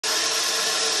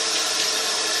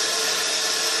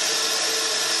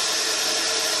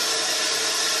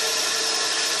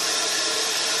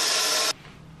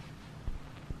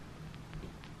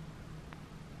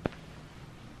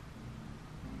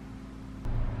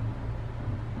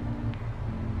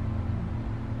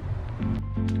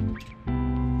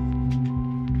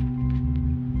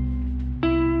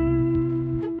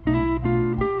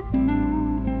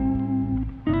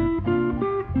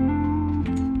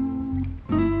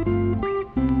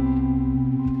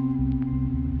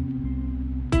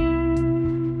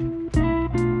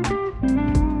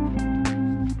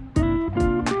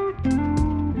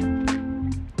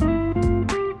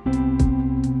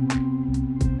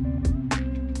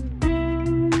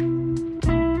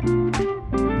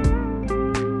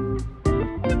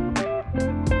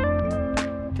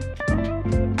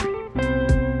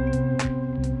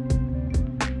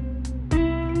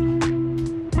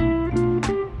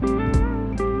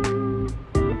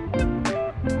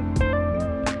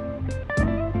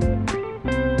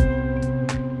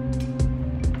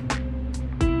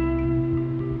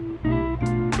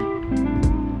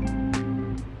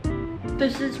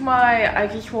This is my I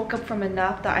just woke up from a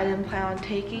nap that I didn't plan on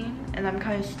taking and I'm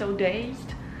kind of still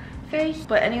dazed face.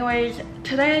 But anyways,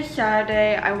 today is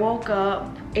Saturday. I woke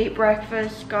up, ate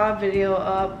breakfast, got a video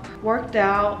up, worked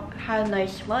out, had a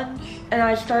nice lunch, and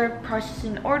I started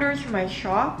processing orders for my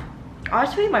shop.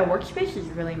 Honestly, my workspace is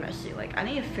really messy. Like, I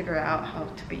need to figure out how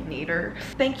to be neater.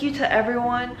 Thank you to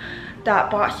everyone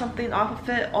that bought something off of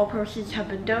it. All proceeds have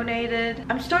been donated.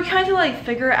 I'm still trying to like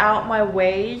figure out my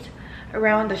ways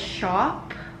around the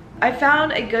shop. I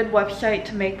found a good website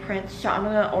to make prints, so I'm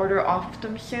gonna order off of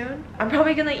them soon. I'm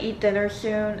probably gonna eat dinner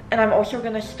soon, and I'm also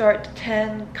gonna start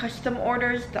 10 custom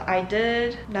orders that I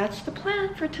did. That's the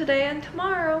plan for today and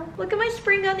tomorrow. Look at my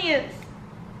spring onions.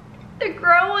 They're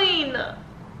growing.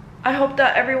 I hope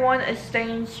that everyone is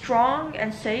staying strong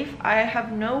and safe. I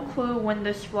have no clue when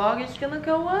this vlog is gonna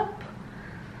go up.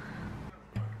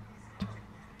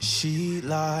 She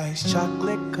likes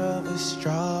chocolate covered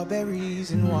strawberries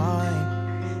and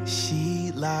wine.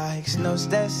 She likes notes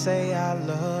that say I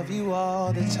love you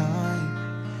all the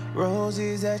time.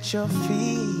 Roses at your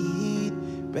feet,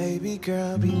 baby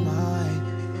girl be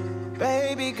mine.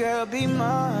 Baby girl be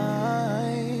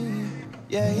mine.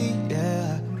 Yeah,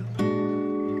 yeah.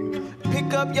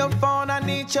 Pick up your phone, I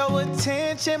need your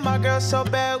attention. My girl so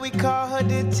bad we call her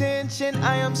detention.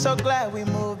 I am so glad we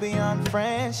moved beyond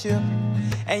friendship.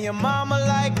 And your mama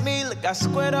like me, look, I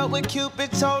squared up with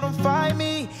Cupid, told him find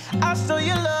me. I stole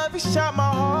your love, you shot my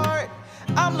heart.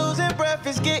 I'm losing breath,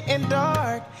 it's getting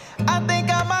dark. I think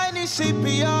I might need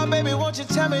CPR, baby, won't you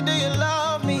tell me, do you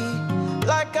love me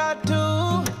like I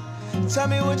do? Tell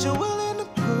me what you're willing to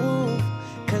prove,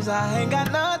 cause I ain't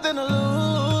got nothing to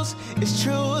lose. It's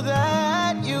true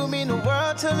that you mean the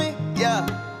world to me, yeah.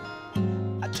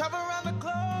 I travel around the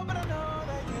globe, but I know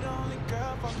that you're the only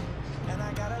girl for me. And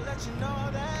I gotta let you know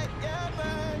that, yeah,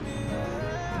 baby,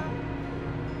 yeah.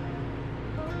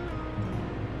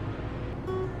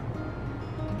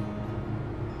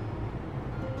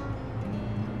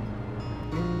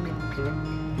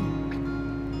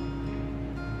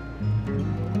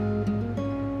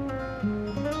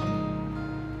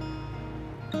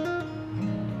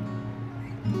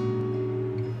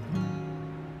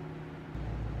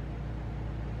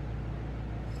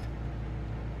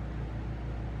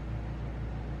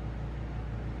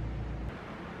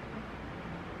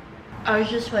 I was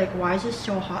just like, why is it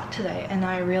so hot today? And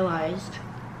I realized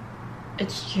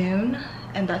it's June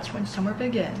and that's when summer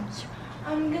begins.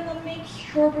 I'm gonna make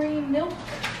strawberry milk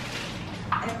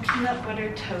and peanut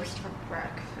butter toast for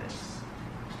breakfast.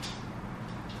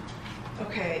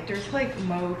 Okay, there's like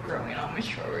mold growing on my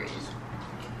strawberries.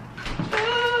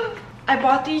 I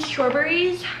bought these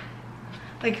strawberries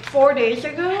like 4 days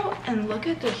ago and look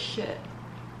at this shit.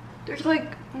 There's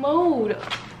like mold.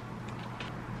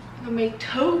 I'm gonna make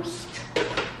toast.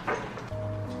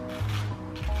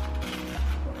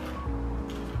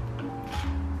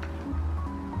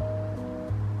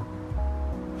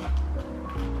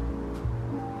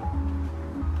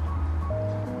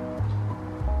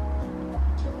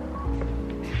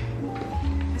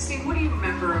 Steve, what do you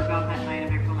remember about that night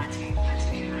of April 19th?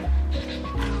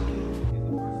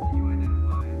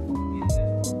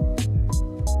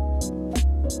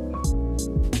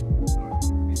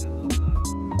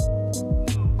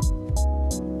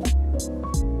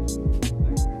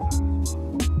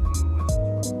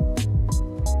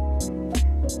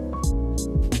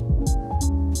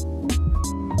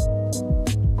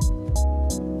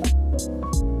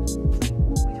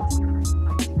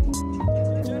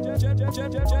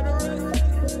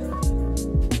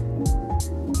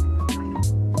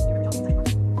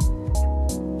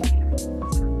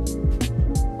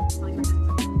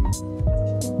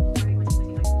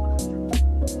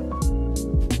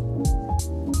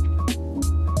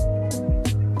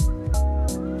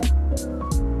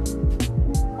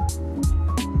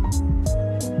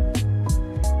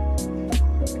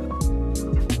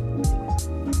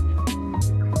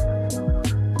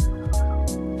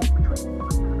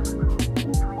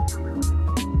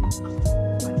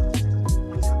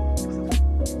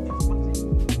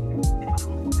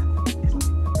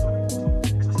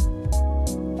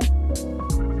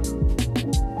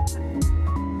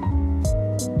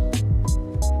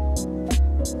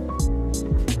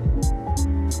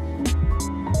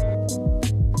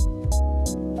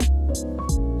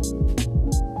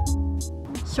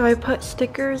 So I put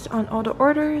stickers on all the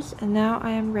orders and now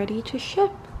I am ready to ship.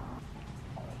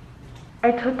 I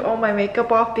took all my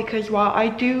makeup off because while I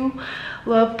do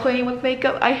love playing with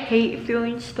makeup, I hate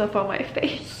feeling stuff on my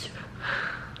face.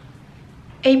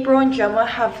 April and Jemma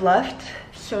have left,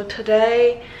 so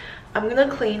today I'm gonna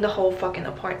clean the whole fucking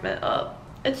apartment up.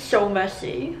 It's so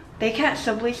messy. They can't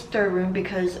sublease their room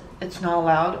because it's not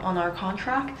allowed on our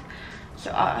contract. So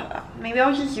maybe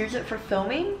I'll just use it for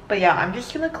filming. But yeah, I'm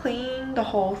just gonna clean the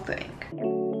whole thing.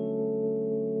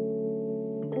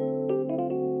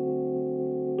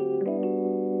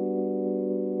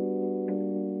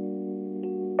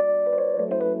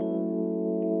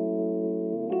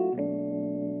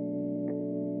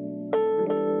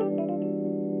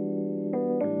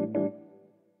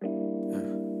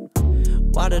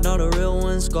 Why did all the real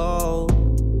ones go?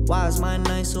 Why is my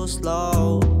night so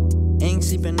slow? Ink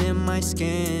seeping in my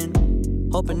skin,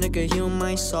 hoping it could heal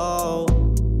my soul.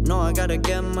 No, I gotta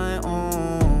get my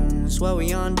own. Swear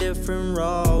we on different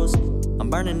roads. I'm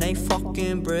burning a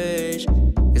fucking bridge,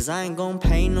 cause I ain't gon'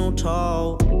 pay no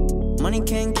toll. Money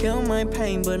can't kill my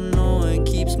pain, but no, it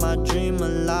keeps my dream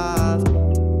alive.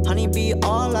 Honey be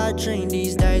all I dream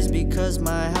these days because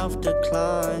my health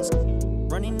declines.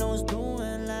 Running those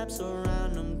doing laps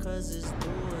around them cause it's do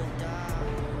or die.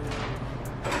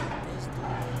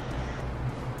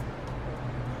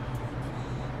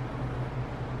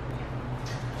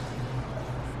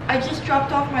 I just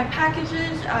dropped off my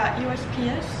packages at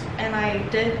USPS and I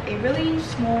did a really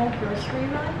small grocery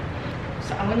run.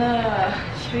 So I'm gonna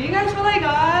show you guys what I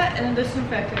got and then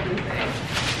disinfect everything.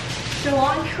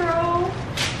 Cilantro,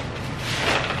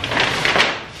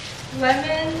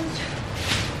 lemons,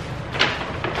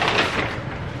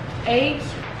 eggs,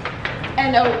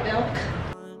 and oat milk.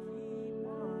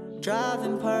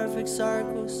 Driving perfect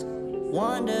circles,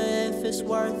 wonder if it's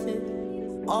worth it.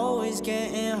 Always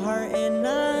getting hurt and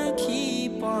I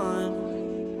keep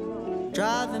on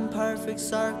driving perfect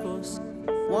circles.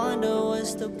 Wonder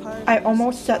what's the purpose. I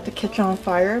almost set the kitchen on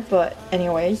fire, but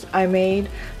anyways, I made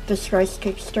this rice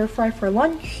cake stir fry for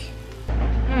lunch.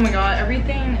 Oh my god,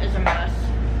 everything is a mess.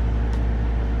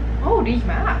 Oh, these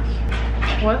match.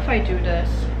 What if I do this?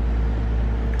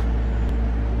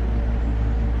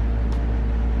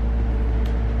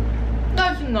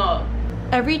 That's not.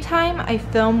 Every time I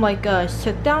film like a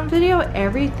sit down video,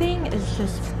 everything is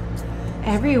just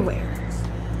everywhere.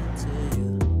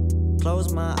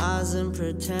 Close my eyes and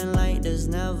pretend like this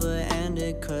never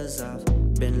ended, cause I've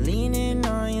been leaning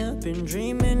on you, been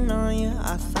dreaming on you.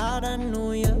 I thought I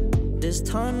knew you. This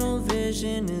tunnel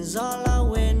vision is all I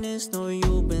witnessed. Know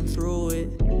you've been through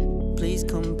it. Please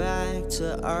come back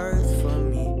to earth for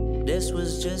me. This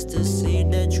was just a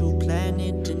seed that you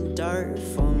planted in dirt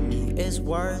for me. It's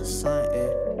worth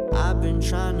something. I've been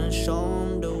trying to show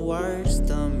them the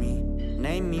worst of me.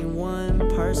 Name me one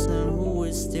person who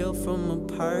would steal from a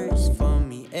purse for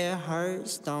me. It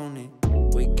hurts, don't it?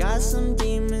 We got some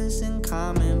demons in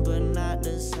common, but not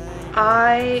the same.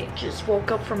 I just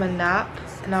woke up from a nap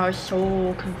and I was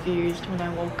so confused when I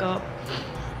woke up.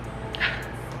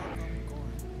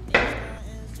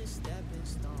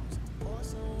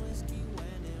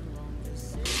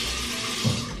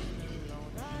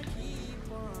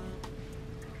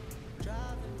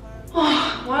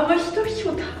 Why am I still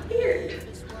so tired?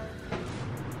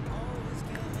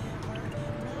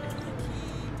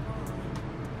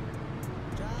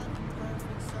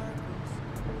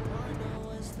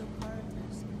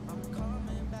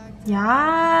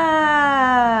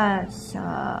 Yes.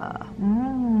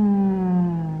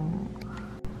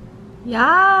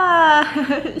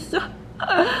 Yes.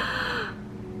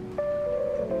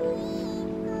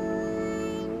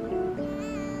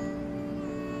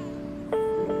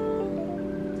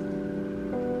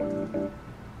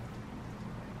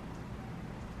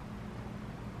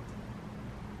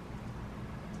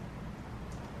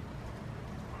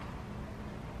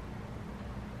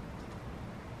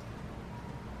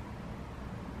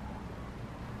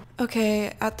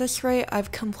 Okay, at this rate,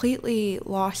 I've completely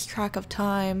lost track of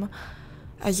time.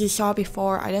 As you saw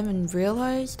before, I didn't even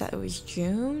realize that it was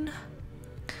June.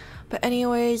 But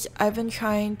anyways, I've been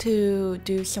trying to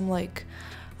do some like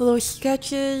little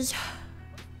sketches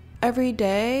every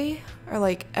day, or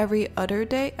like every other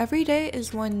day. Every day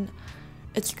is when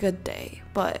it's a good day,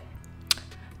 but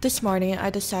this morning I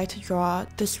decided to draw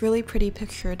this really pretty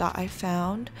picture that I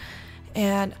found.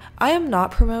 And I am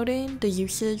not promoting the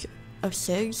usage of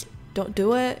cigs. Don't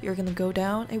do it. You're gonna go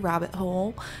down a rabbit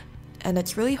hole and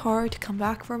it's really hard to come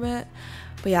back from it.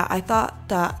 But yeah, I thought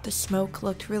that the smoke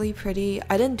looked really pretty.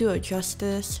 I didn't do it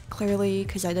justice, clearly,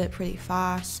 because I did it pretty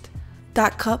fast.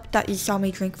 That cup that you saw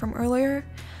me drink from earlier,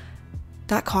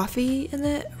 that coffee in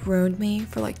it ruined me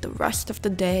for like the rest of the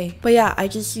day. But yeah, I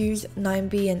just used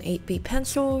 9B and 8B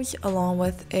pencils along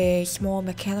with a small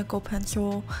mechanical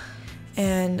pencil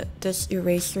and this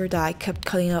eraser that I kept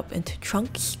cutting up into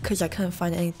chunks because I couldn't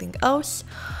find anything else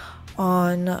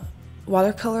on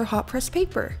watercolor hot press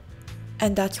paper.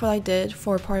 And that's what I did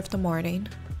for part of the morning.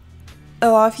 A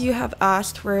lot of you have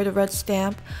asked where the red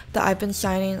stamp that I've been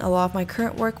signing a lot of my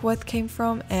current work with came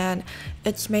from, and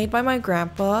it's made by my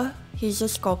grandpa. He's a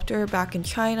sculptor back in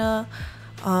China.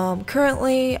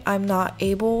 Currently, I'm not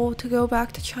able to go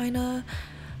back to China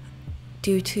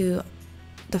due to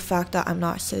the fact that I'm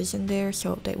not a citizen there,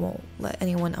 so they won't let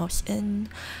anyone else in.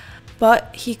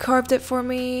 But he carved it for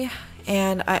me,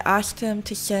 and I asked him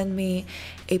to send me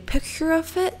a picture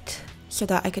of it so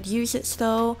that I could use it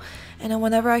still, and then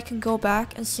whenever I can go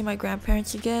back and see my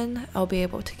grandparents again, I'll be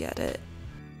able to get it.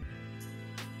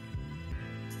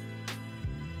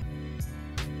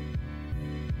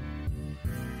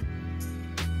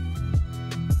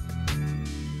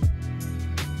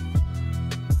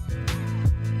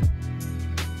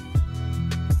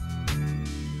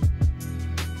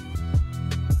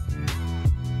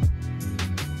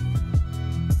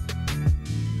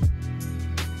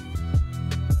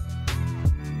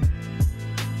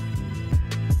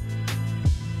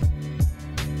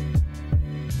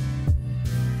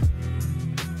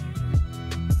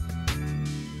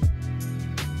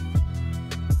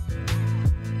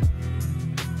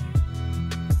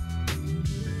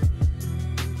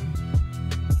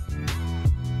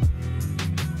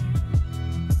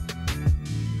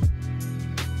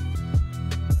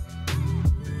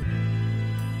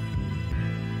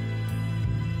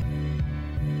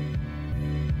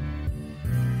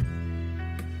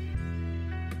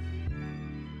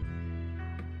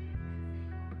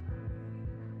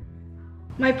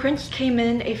 My prints came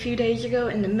in a few days ago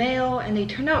in the mail and they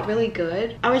turned out really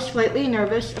good. I was slightly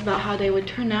nervous about how they would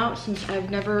turn out since I've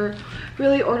never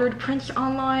really ordered prints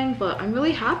online, but I'm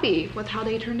really happy with how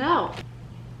they turned out.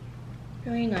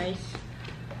 Really nice.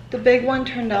 The big one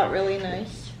turned out really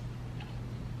nice.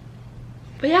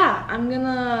 But yeah, I'm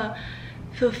gonna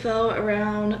fulfill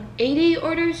around 80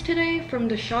 orders today from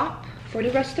the shop for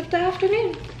the rest of the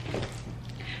afternoon.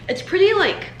 It's pretty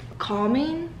like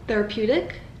calming,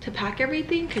 therapeutic to pack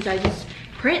everything because I just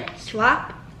print,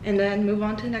 slap, and then move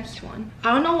on to the next one.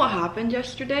 I don't know what happened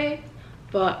yesterday,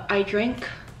 but I drank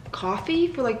coffee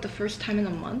for like the first time in a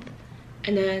month,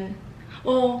 and then,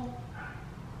 well,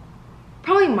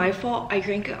 probably my fault, I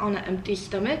drank it on an empty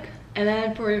stomach, and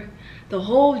then for the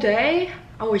whole day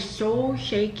I was so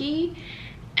shaky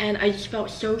and I just felt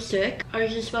so sick. I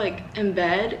was just like in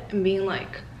bed and being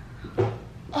like,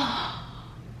 oh,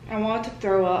 I wanted to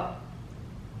throw up,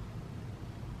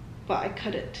 but I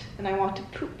couldn't, and I want to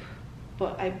poop,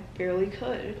 but I barely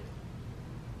could.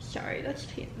 Sorry, that's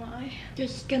TMI.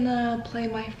 Just gonna play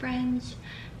my friend's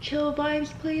chill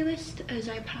vibes playlist as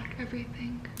I pack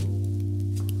everything.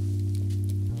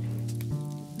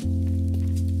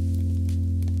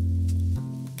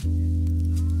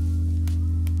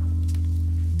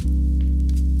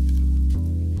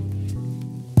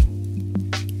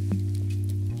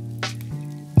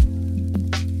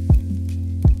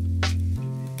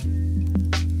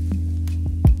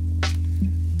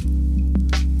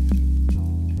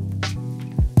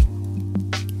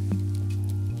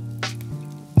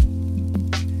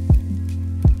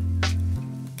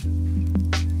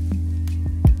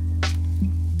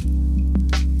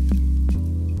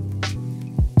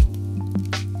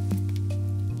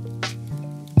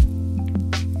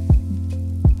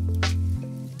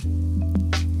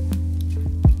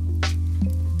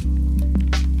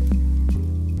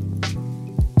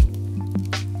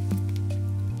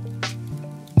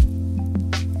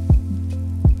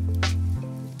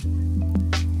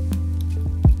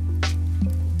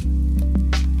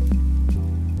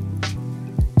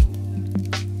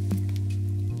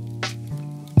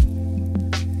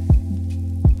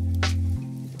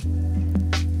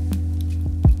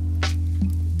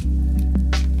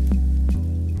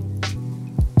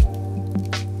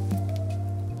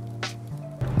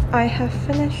 I have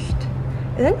finished.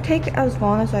 It didn't take as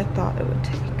long as I thought it would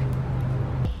take.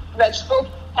 Vegetable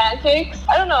pancakes.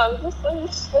 I don't know, I'm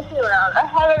just looking around. I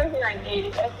have everything I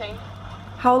need, I think.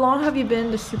 How long have you been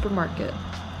in the supermarket?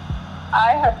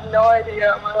 I have no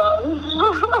idea, my love.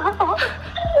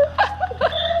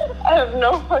 I have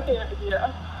no fucking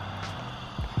idea.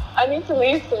 I need to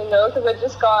leave soon though, because I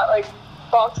just got like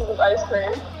boxes of ice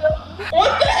cream.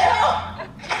 What the hell?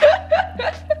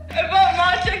 I bought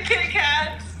matcha Kit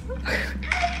Kats.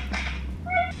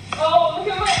 Oh, look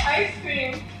at my ice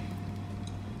cream.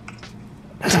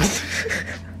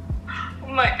 Oh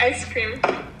my ice cream.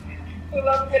 I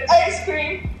love good ice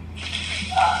cream.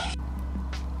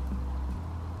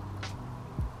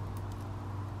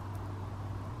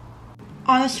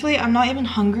 Honestly, I'm not even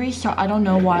hungry, so I don't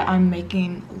know why I'm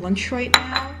making lunch right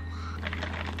now.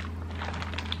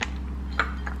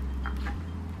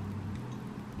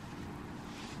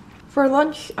 For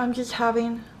lunch, I'm just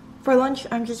having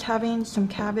some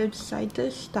cabbage side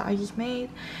dish that I just made,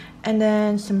 and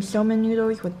then some salmon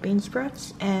noodles with bean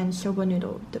sprouts and soba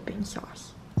noodle dipping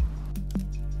sauce.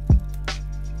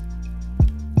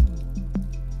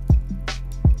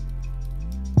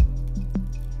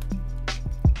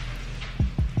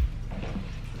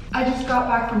 I just got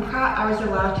back from Pratt. I was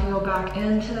allowed to go back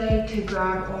in today to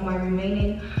grab all my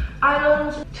remaining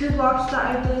items. 2 blocks that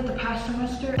I did the past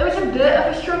semester. It was a bit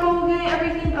of a struggle getting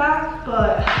everything back,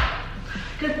 but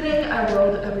good thing I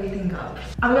rolled everything up.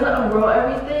 I'm gonna unroll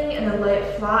everything and then lay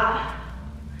it flat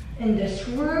in this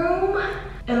room.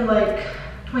 In like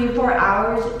 24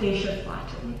 hours, they should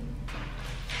flatten.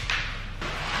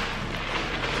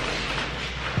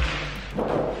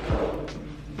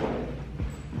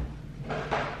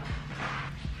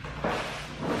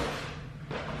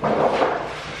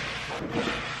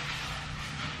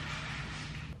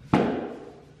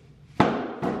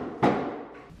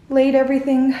 Laid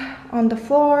everything on the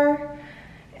floor,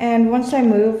 and once I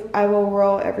move, I will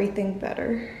roll everything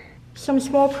better. Some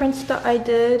small prints that I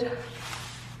did.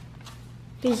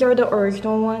 These are the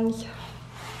original ones.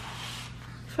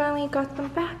 Finally got them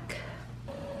back.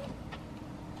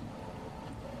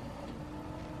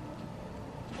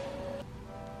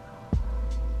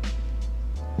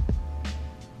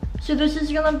 So this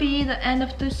is gonna be the end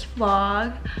of this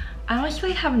vlog. I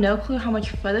honestly have no clue how much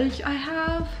footage I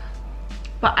have,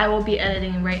 but I will be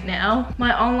editing right now.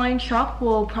 My online shop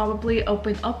will probably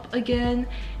open up again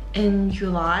in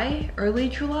July, early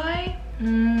July.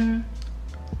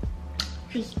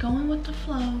 Just going with the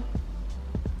flow.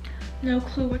 No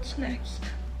clue what's next.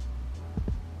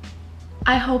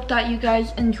 I hope that you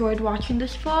guys enjoyed watching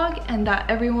this vlog and that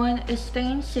everyone is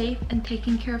staying safe and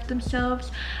taking care of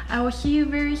themselves. I will see you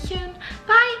very soon.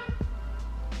 Bye!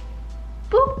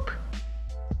 Boop!